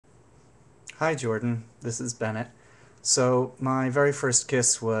Hi, Jordan. This is Bennett. So, my very first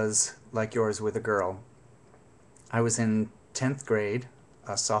kiss was like yours with a girl. I was in 10th grade,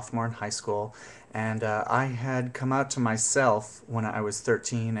 a sophomore in high school, and I had come out to myself when I was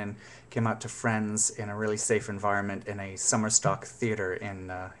 13 and came out to friends in a really safe environment in a summer stock theater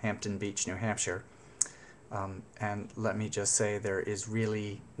in Hampton Beach, New Hampshire. And let me just say, there is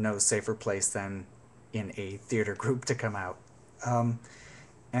really no safer place than in a theater group to come out. Um,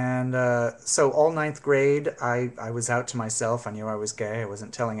 and so all ninth grade, I was out to myself. I knew I was gay. I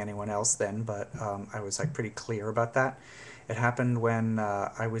wasn't telling anyone else then, but I was like pretty clear about that. It happened when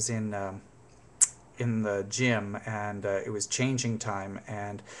I was in the gym and it was changing time,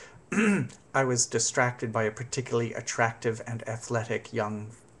 and I was distracted by a particularly attractive and athletic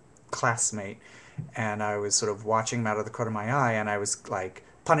young classmate, and I was sort of watching him out of the corner of my eye, and I was like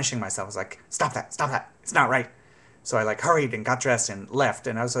punishing myself. I was like, stop that, it's not right. So I like hurried and got dressed and left.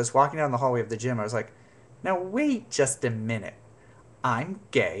 And as I was walking down the hallway of the gym, I was like, now wait just a minute. I'm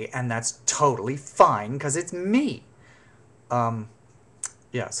gay, and that's totally fine because it's me. Um,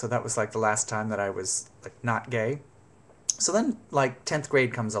 yeah, so that was like the last time that I was like not gay. So then, like 10th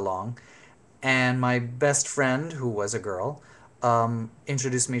grade comes along, and my best friend, who was a girl,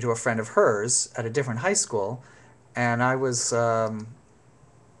 introduced me to a friend of hers at a different high school, and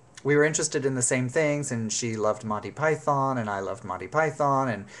we were interested in the same things, and she loved Monty Python, and I loved Monty Python,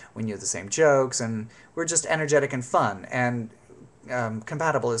 and we knew the same jokes, and we are just energetic and fun, and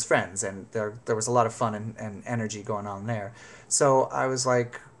compatible as friends, and there was a lot of fun and energy going on there. So I was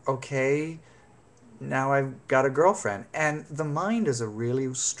like, okay, now I've got a girlfriend. And the mind is a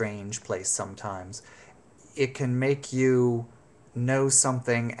really strange place sometimes. It can make you know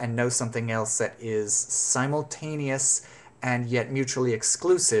something and know something else that is simultaneous and yet mutually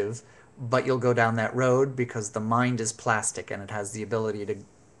exclusive, but you'll go down that road because the mind is plastic and it has the ability to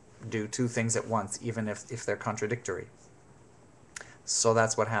do two things at once, even if they're contradictory. So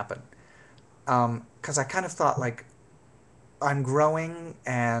that's what happened. Because I kind of thought, like, I'm growing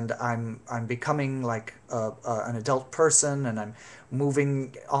and I'm becoming like an adult person, and I'm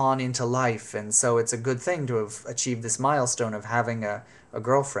moving on into life, and so it's a good thing to have achieved this milestone of having a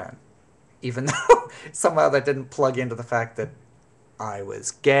girlfriend, even though somehow that didn't plug into the fact that I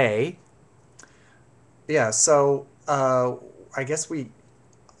was gay. Yeah, so I guess we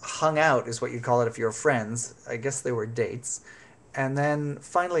hung out, is what you'd call it if you're friends. I guess they were dates. And then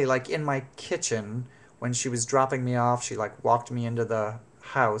finally, like in my kitchen, when she was dropping me off, she like walked me into the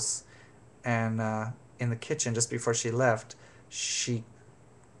house, and in the kitchen just before she left, she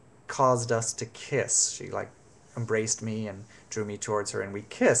caused us to kiss. She like embraced me and drew me towards her, and we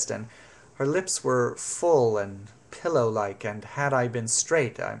kissed. And her lips were full and pillow-like, and had I been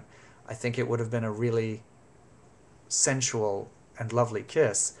straight, I think it would have been a really sensual and lovely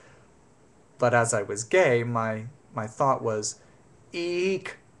kiss. But as I was gay, my thought was,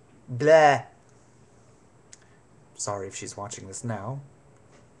 eek, bleh. Sorry if she's watching this now.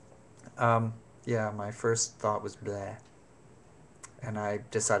 Um, yeah, my first thought was bleh, and I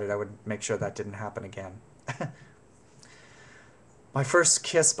decided I would make sure that didn't happen again. My first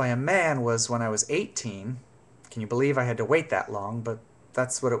kiss by a man was when I was 18. Can you believe I had to wait that long? But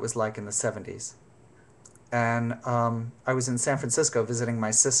that's what it was like in the 70s. And I was in San Francisco visiting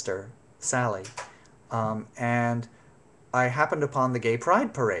my sister, Sally, and I happened upon the Gay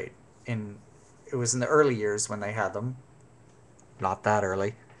Pride Parade. In It was in the early years when they had them, not that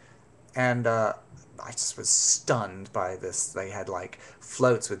early, and I just was stunned by this. They had like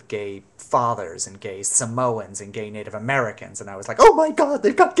floats with gay fathers and gay Samoans and gay Native Americans, and I was like, oh my god,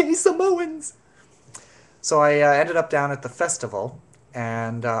 they've got gay Samoans! So I ended up down at the festival,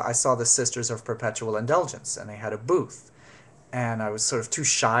 and I saw the Sisters of Perpetual Indulgence, and they had a booth. And I was sort of too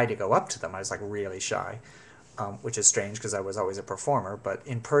shy to go up to them. I was like really shy, which is strange because I was always a performer. But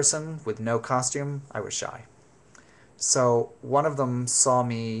in person, with no costume, I was shy. So one of them saw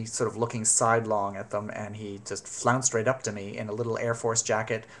me sort of looking sidelong at them, and he just flounced right up to me in a little Air Force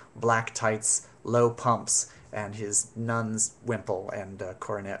jacket, black tights, low pumps, and his nun's wimple and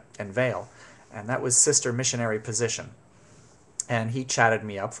coronet and veil. And that was Sister Missionary Position. And he chatted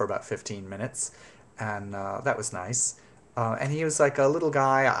me up for about 15 minutes, and that was nice. And he was like a little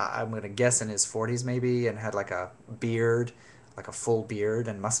guy, I'm going to guess in his 40s maybe, and had like a beard, like a full beard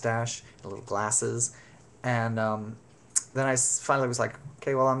and mustache, and little glasses. And then I finally was like,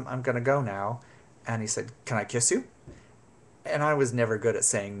 okay, well, I'm going to go now. And he said, can I kiss you? And I was never good at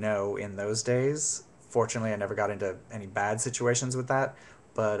saying no in those days. Fortunately, I never got into any bad situations with that.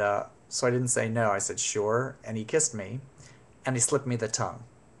 But so I didn't say no. I said sure. And he kissed me, and he slipped me the tongue.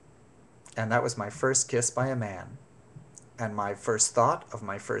 And that was my first kiss by a man. And my first thought of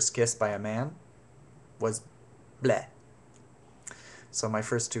my first kiss by a man was bleh. So my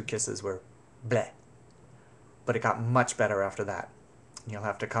first two kisses were bleh. But it got much better after that. You'll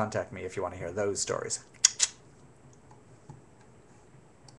have to contact me if you want to hear those stories.